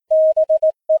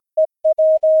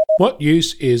What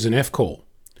use is an F-call?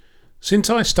 Since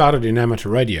I started in amateur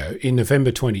radio in November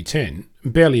 2010,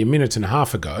 barely a minute and a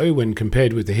half ago when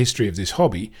compared with the history of this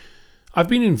hobby, I've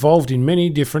been involved in many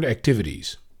different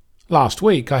activities. Last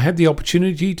week I had the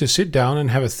opportunity to sit down and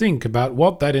have a think about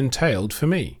what that entailed for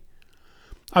me.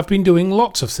 I've been doing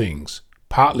lots of things,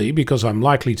 partly because I'm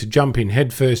likely to jump in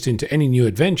headfirst into any new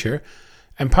adventure,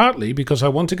 and partly because I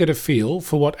want to get a feel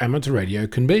for what amateur radio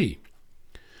can be.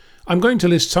 I'm going to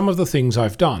list some of the things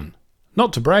I've done,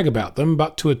 not to brag about them,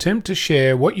 but to attempt to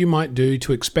share what you might do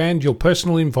to expand your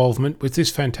personal involvement with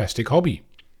this fantastic hobby.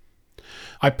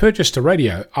 I purchased a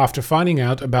radio after finding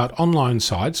out about online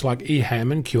sites like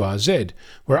eHam and QRZ,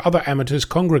 where other amateurs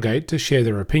congregate to share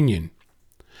their opinion.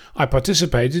 I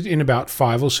participated in about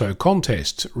 5 or so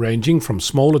contests, ranging from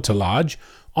smaller to large,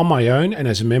 on my own and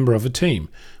as a member of a team,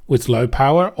 with low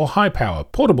power or high power,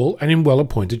 portable and in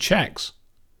well-appointed shacks.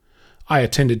 I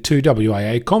attended 2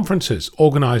 WIA conferences,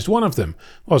 organised one of them,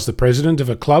 was the president of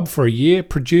a club for a year,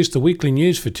 produced the weekly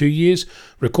news for 2 years,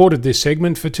 recorded this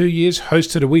segment for 2 years,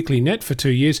 hosted a weekly net for 2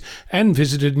 years, and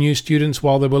visited new students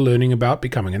while they were learning about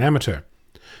becoming an amateur.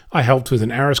 I helped with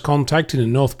an ARIS contact in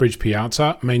the Northbridge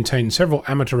Piazza, maintained several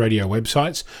amateur radio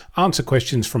websites, answered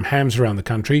questions from hams around the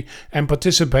country, and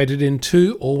participated in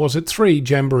 2 or was it 3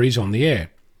 jamborees on the air.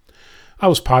 I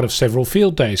was part of several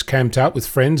field days, camped out with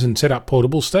friends and set up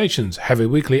portable stations, have a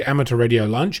weekly amateur radio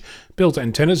lunch, built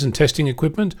antennas and testing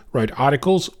equipment, wrote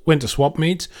articles, went to swap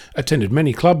meets, attended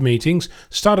many club meetings,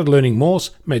 started learning Morse,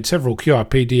 made several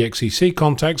QRP DXEC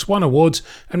contacts, won awards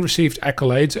and received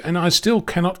accolades, and I still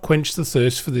cannot quench the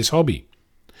thirst for this hobby.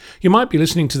 You might be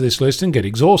listening to this list and get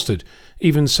exhausted.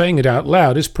 Even saying it out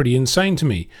loud is pretty insane to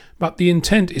me, but the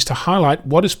intent is to highlight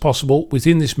what is possible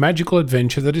within this magical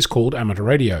adventure that is called amateur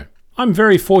radio. I'm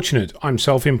very fortunate. I'm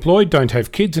self-employed, don't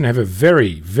have kids, and have a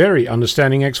very, very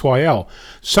understanding XYL.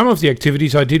 Some of the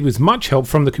activities I did with much help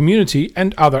from the community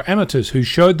and other amateurs who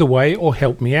showed the way or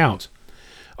helped me out.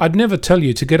 I'd never tell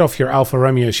you to get off your Alfa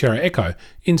Romeo Sierra Echo.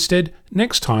 Instead,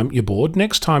 next time you're bored,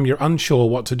 next time you're unsure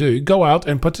what to do, go out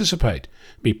and participate.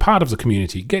 Be part of the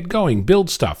community, get going, build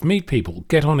stuff, meet people,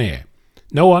 get on air.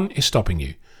 No one is stopping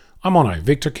you. I'm Onno,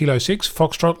 Victor Kilo 6,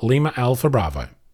 Foxtrot Lima Alpha Bravo.